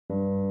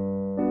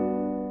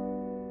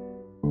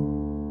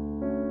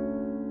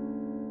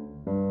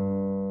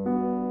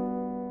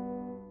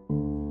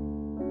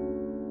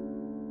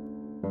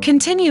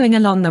Continuing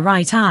along the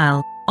right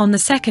aisle, on the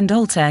second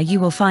altar you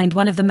will find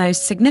one of the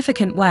most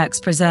significant works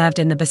preserved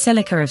in the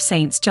Basilica of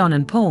Saints John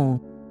and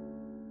Paul.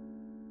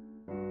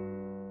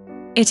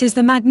 It is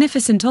the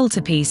magnificent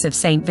altarpiece of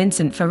Saint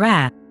Vincent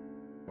Ferrer,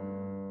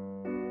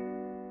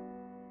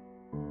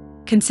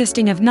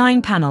 consisting of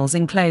 9 panels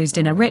enclosed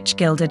in a rich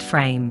gilded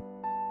frame.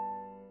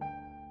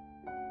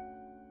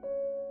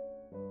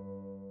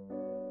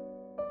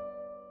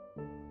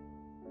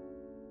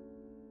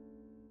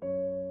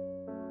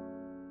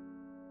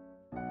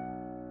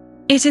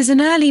 It is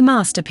an early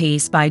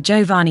masterpiece by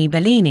Giovanni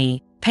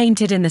Bellini,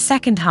 painted in the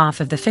second half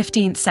of the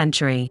 15th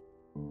century.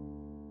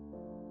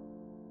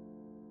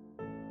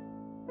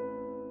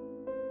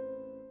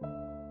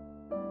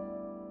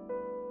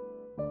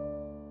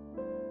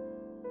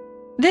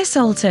 This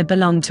altar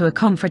belonged to a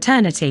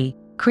confraternity,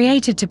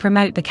 created to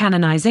promote the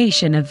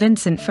canonization of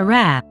Vincent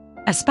Ferrer,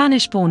 a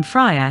Spanish-born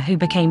friar who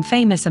became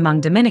famous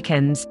among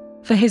Dominicans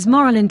for his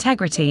moral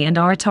integrity and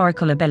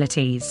oratorical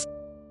abilities.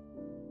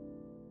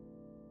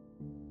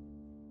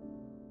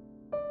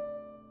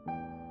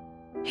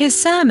 His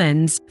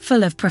sermons,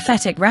 full of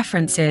prophetic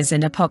references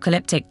and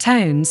apocalyptic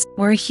tones,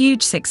 were a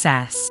huge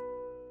success.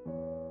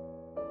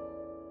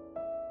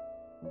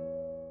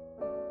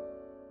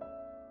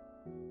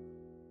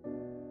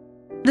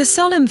 The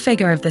solemn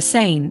figure of the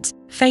saint,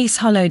 face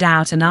hollowed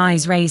out and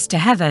eyes raised to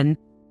heaven,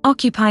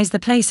 occupies the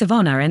place of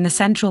honor in the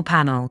central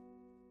panel.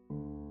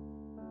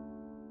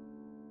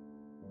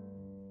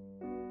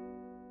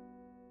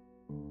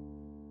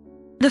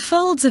 The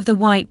folds of the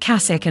white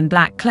cassock and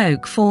black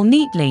cloak fall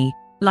neatly,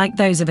 like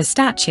those of a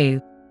statue,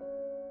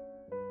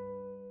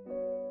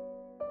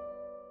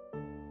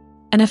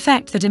 an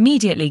effect that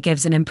immediately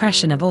gives an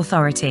impression of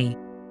authority.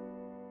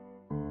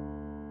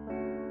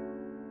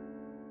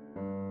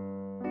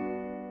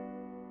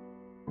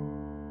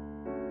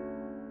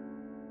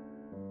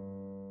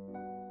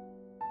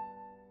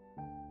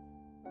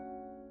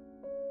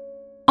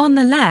 On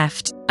the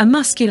left, a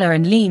muscular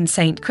and lean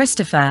Saint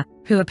Christopher,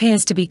 who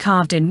appears to be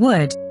carved in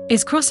wood,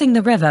 is crossing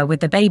the river with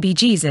the baby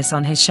Jesus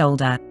on his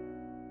shoulder.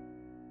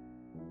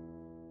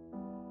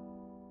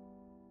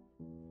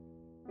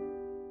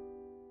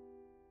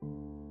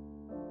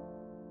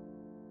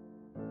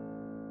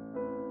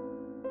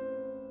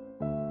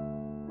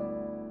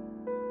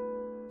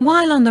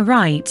 While on the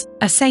right,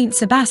 a Saint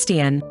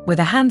Sebastian, with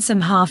a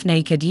handsome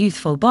half-naked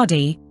youthful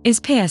body, is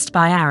pierced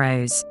by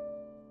arrows.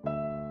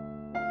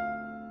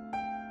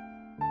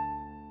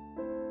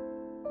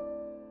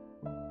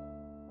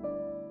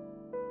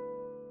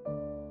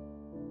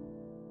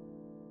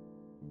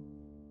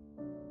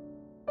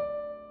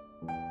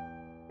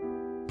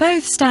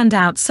 Both stand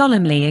out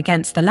solemnly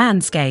against the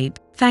landscape,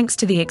 thanks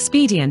to the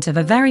expedient of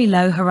a very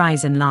low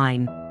horizon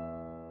line.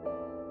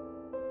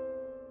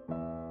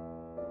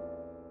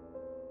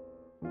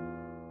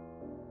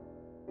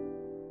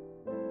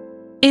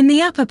 In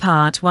the upper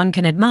part one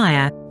can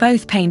admire,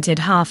 both painted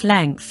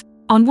half-length,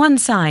 on one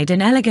side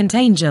an elegant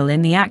angel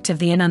in the act of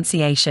the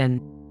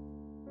Annunciation.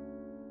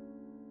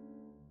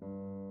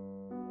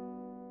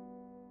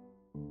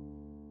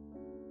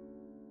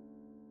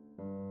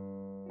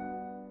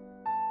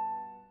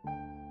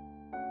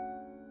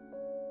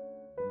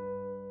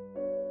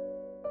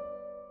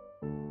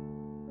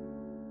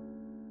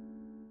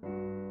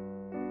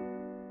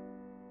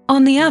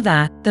 On the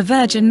other, the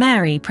Virgin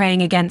Mary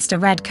praying against a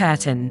red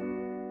curtain.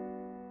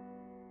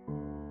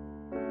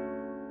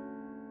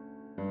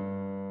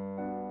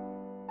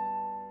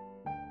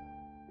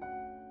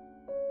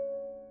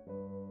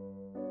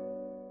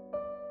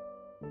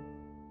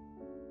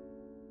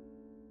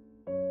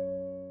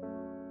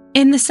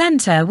 In the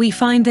center we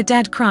find the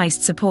dead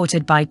Christ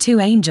supported by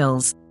 2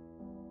 angels.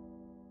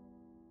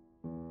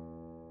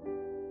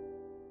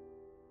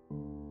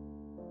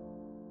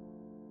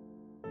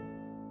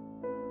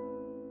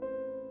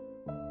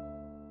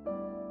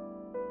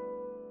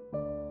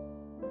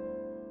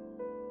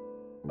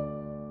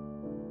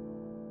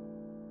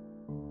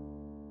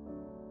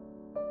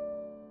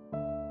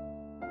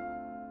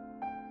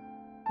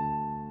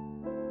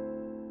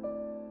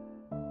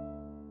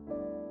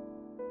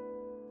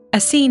 A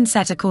scene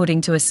set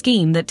according to a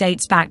scheme that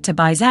dates back to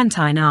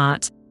Byzantine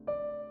art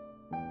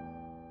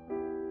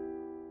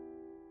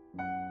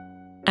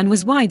and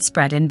was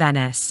widespread in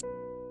Venice.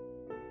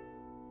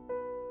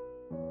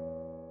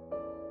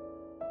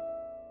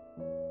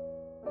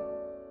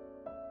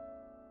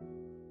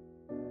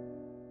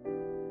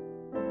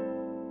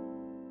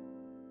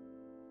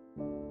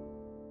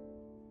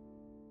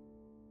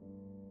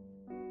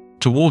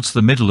 Towards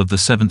the middle of the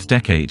 7th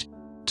decade,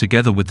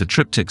 together with the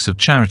triptychs of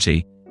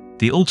charity,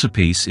 the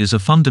altarpiece is a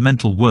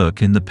fundamental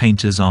work in the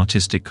painter's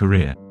artistic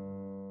career.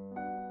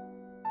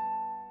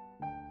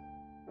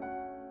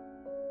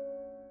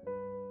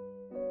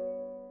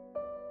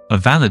 A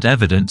valid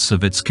evidence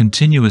of its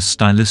continuous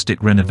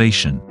stylistic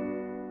renovation.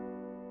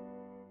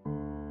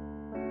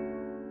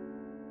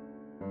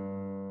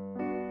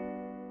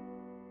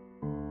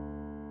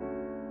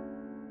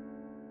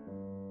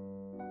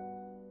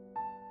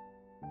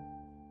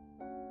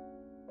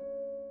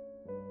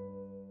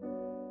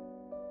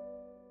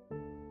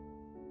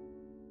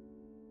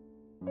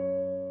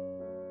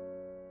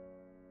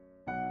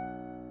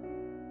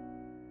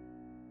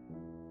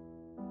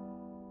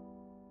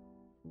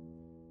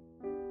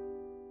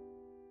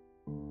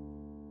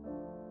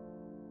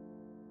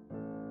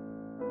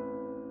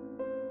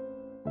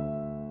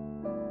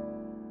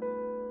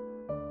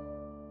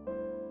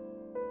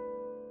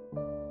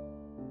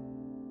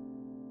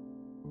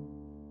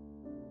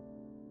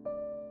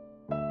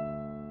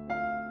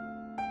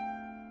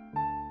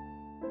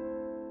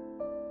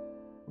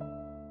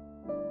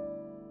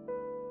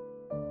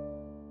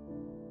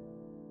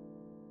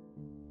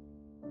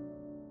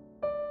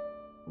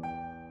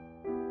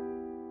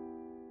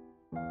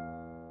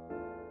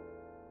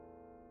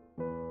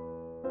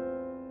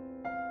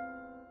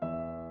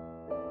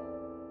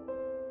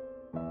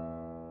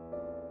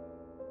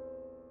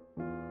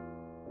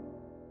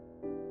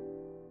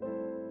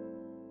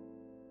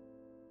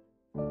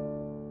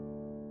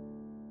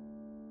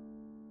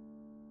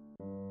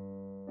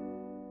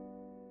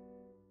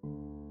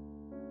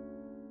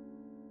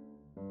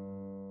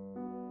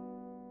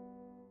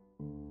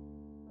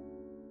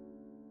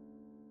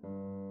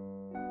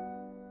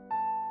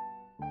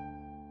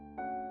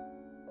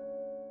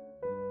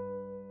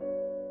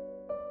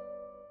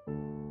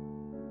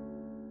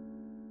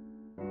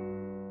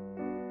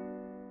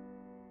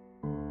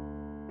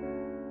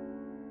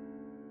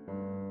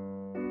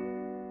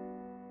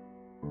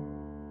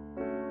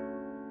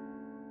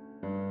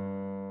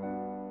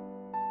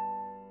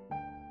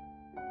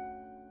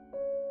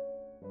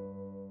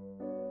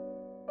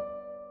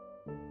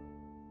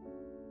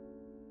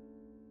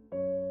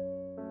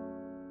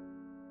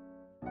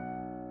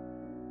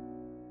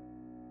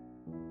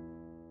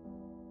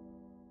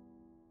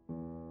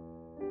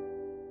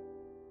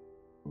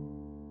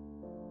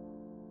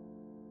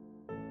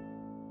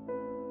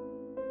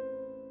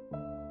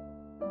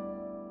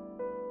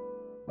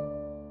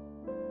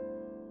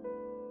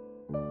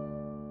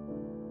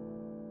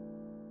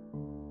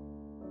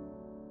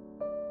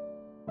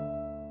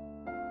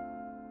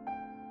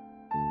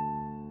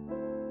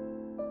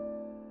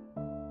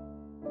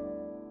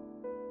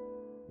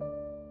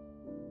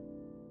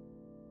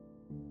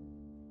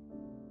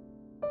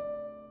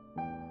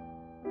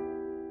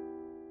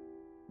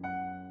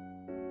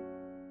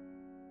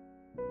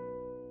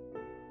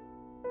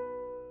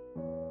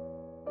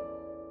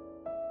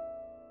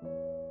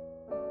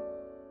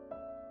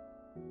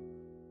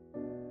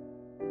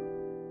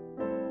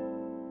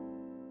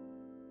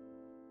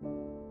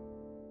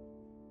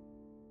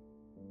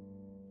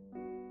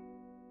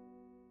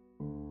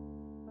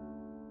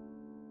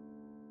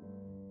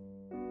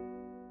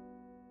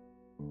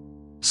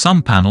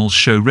 Some panels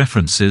show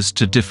references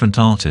to different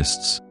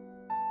artists.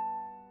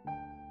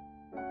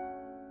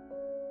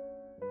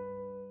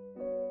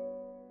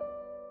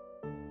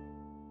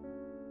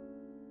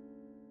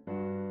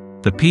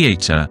 The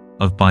Pieta,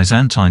 of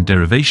Byzantine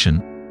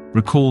derivation,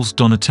 recalls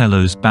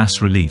Donatello's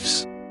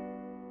bas-reliefs.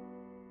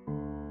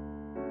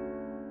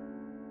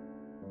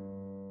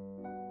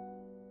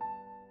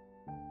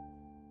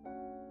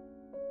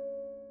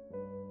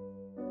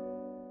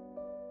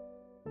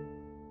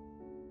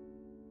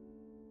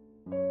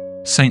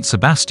 Saint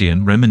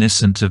Sebastian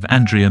reminiscent of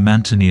Andrea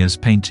Mantegna's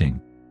painting.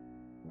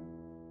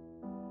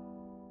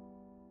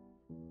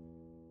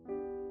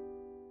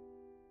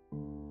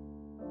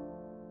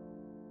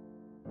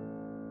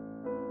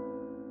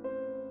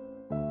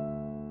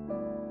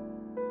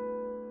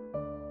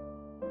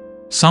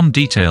 Some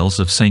details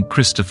of Saint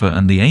Christopher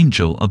and the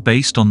Angel are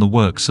based on the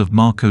works of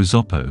Marco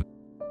Zoppo.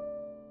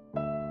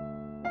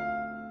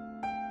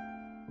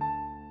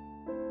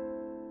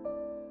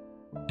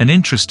 An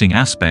interesting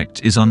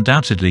aspect is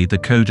undoubtedly the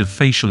code of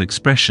facial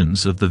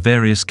expressions of the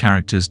various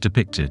characters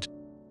depicted.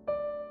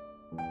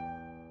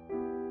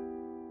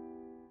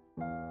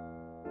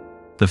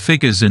 The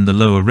figures in the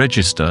lower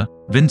register,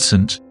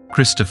 Vincent,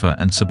 Christopher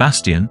and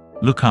Sebastian,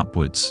 look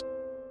upwards.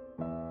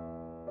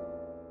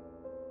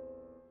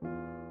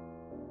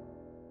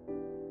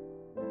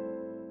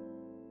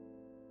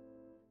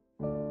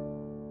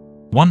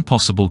 One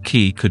possible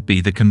key could be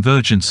the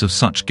convergence of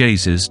such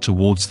gazes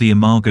towards the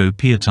imago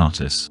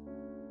pietatis.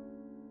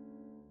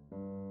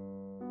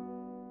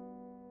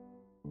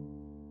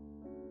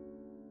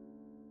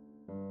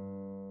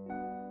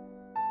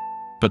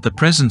 But the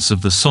presence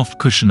of the soft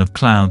cushion of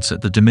clouds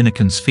at the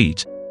Dominican's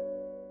feet,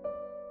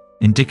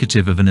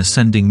 indicative of an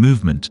ascending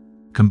movement,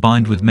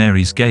 combined with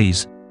Mary's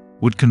gaze,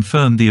 would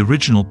confirm the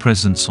original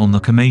presence on the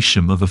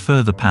comatium of a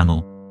further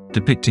panel,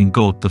 depicting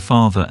God the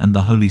Father and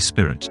the Holy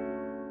Spirit.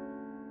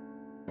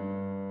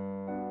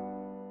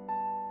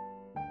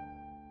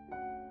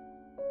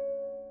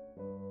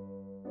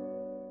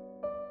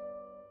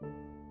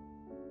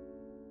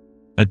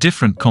 A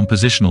different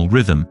compositional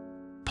rhythm,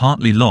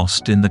 partly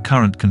lost in the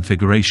current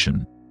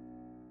configuration.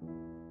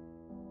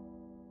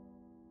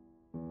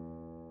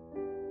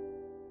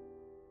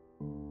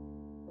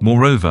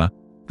 Moreover,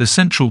 the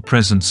central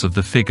presence of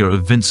the figure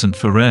of Vincent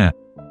Ferrer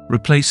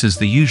replaces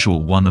the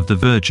usual one of the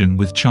Virgin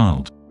with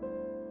Child.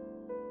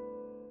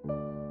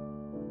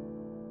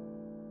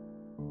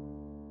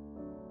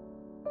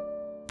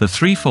 The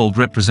threefold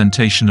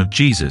representation of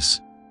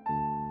Jesus,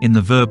 in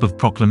the verb of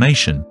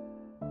proclamation,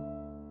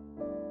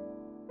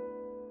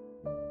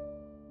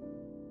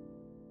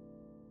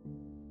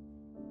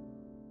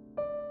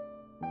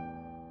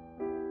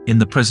 in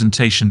the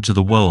presentation to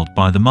the world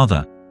by the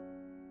Mother,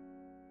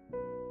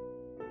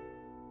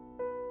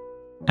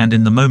 and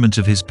in the moment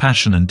of his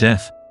passion and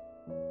death,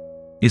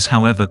 is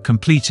however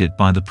completed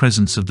by the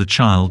presence of the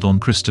Child on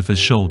Christopher's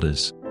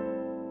shoulders.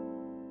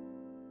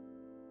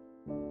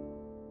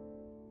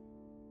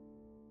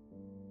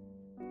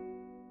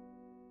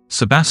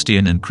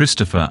 Sebastian and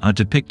Christopher are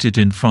depicted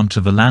in front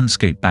of a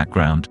landscape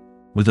background,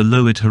 with a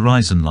lowered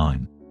horizon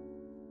line.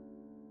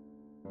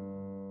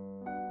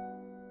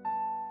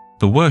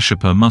 The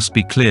worshipper must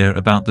be clear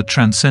about the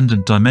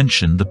transcendent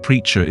dimension the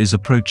preacher is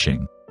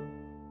approaching.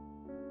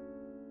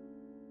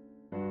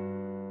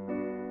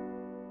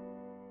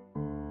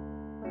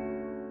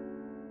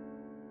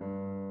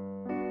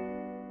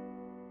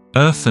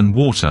 Earth and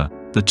water,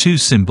 the two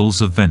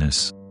symbols of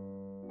Venice.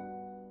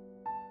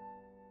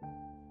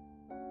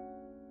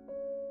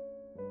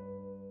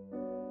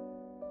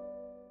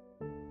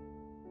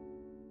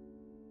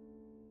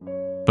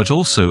 But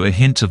also a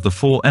hint of the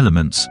four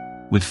elements,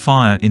 with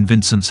fire in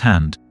Vincent's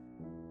hand,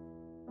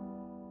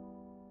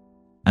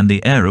 and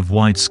the air of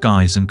wide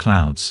skies and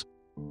clouds.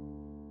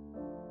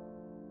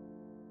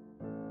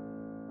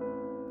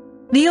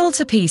 The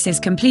altarpiece is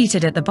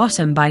completed at the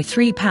bottom by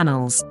 3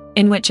 panels,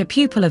 in which a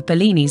pupil of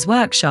Bellini's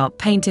workshop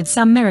painted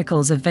some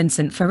miracles of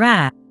Vincent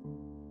Ferrer,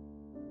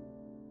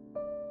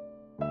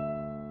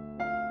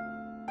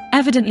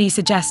 evidently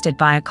suggested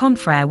by a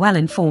confrere well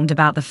informed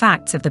about the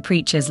facts of the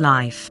preacher's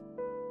life.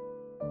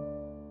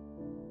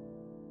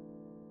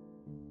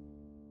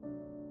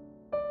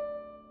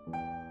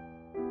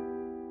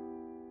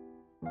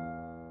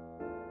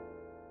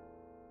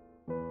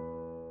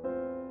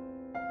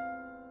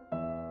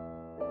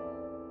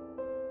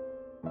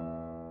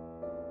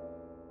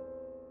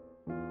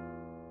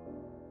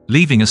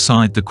 Leaving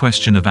aside the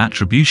question of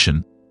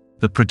attribution,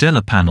 the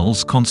predella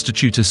panels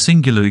constitute a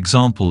singular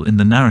example in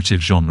the narrative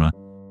genre.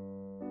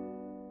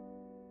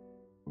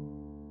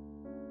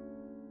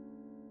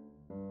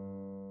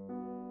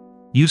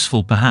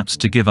 Useful perhaps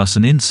to give us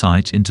an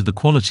insight into the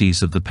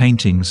qualities of the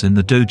paintings in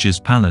the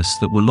Doge's palace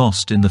that were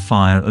lost in the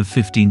fire of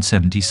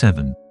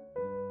 1577.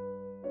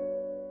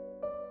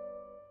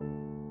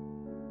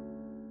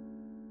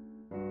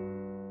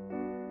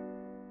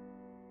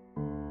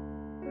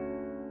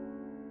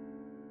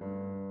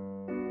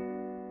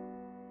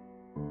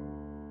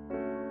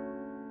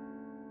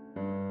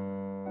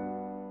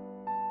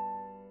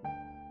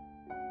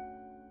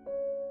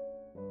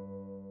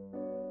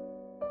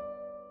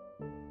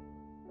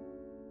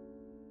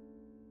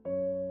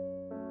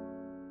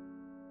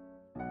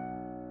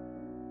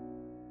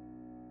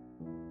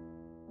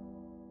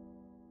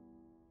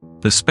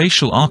 The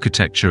spatial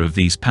architecture of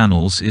these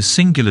panels is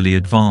singularly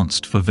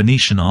advanced for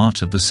Venetian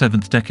art of the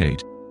 7th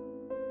decade,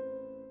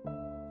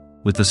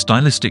 with the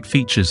stylistic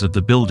features of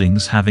the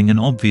buildings having an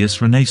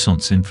obvious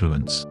Renaissance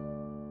influence.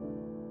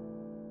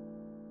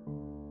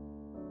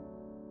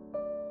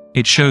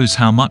 It shows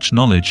how much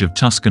knowledge of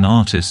Tuscan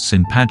artists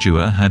in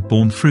Padua had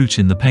borne fruit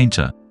in the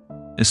painter,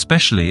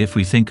 especially if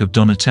we think of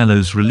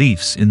Donatello's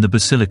reliefs in the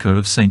Basilica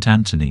of St.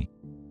 Anthony.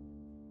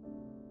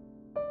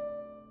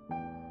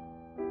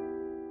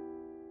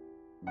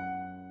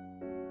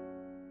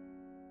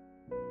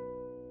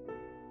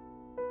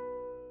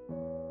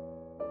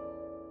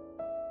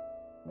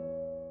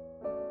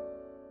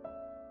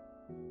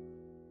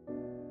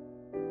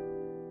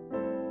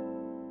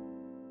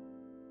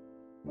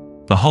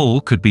 The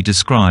whole could be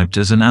described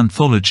as an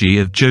anthology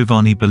of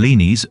Giovanni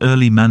Bellini's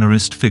early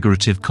Mannerist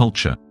figurative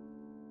culture.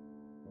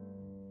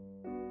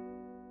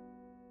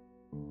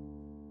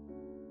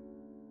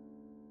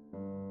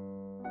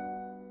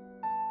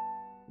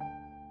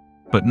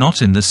 But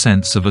not in the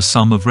sense of a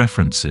sum of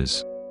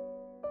references.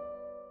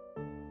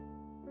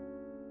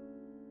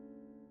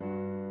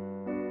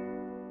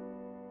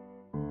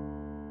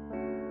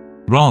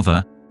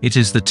 Rather, it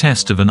is the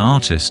test of an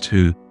artist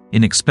who,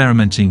 in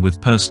experimenting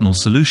with personal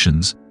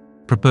solutions,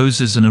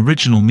 proposes an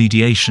original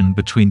mediation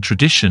between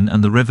tradition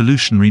and the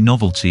revolutionary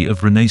novelty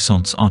of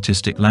Renaissance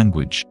artistic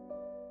language.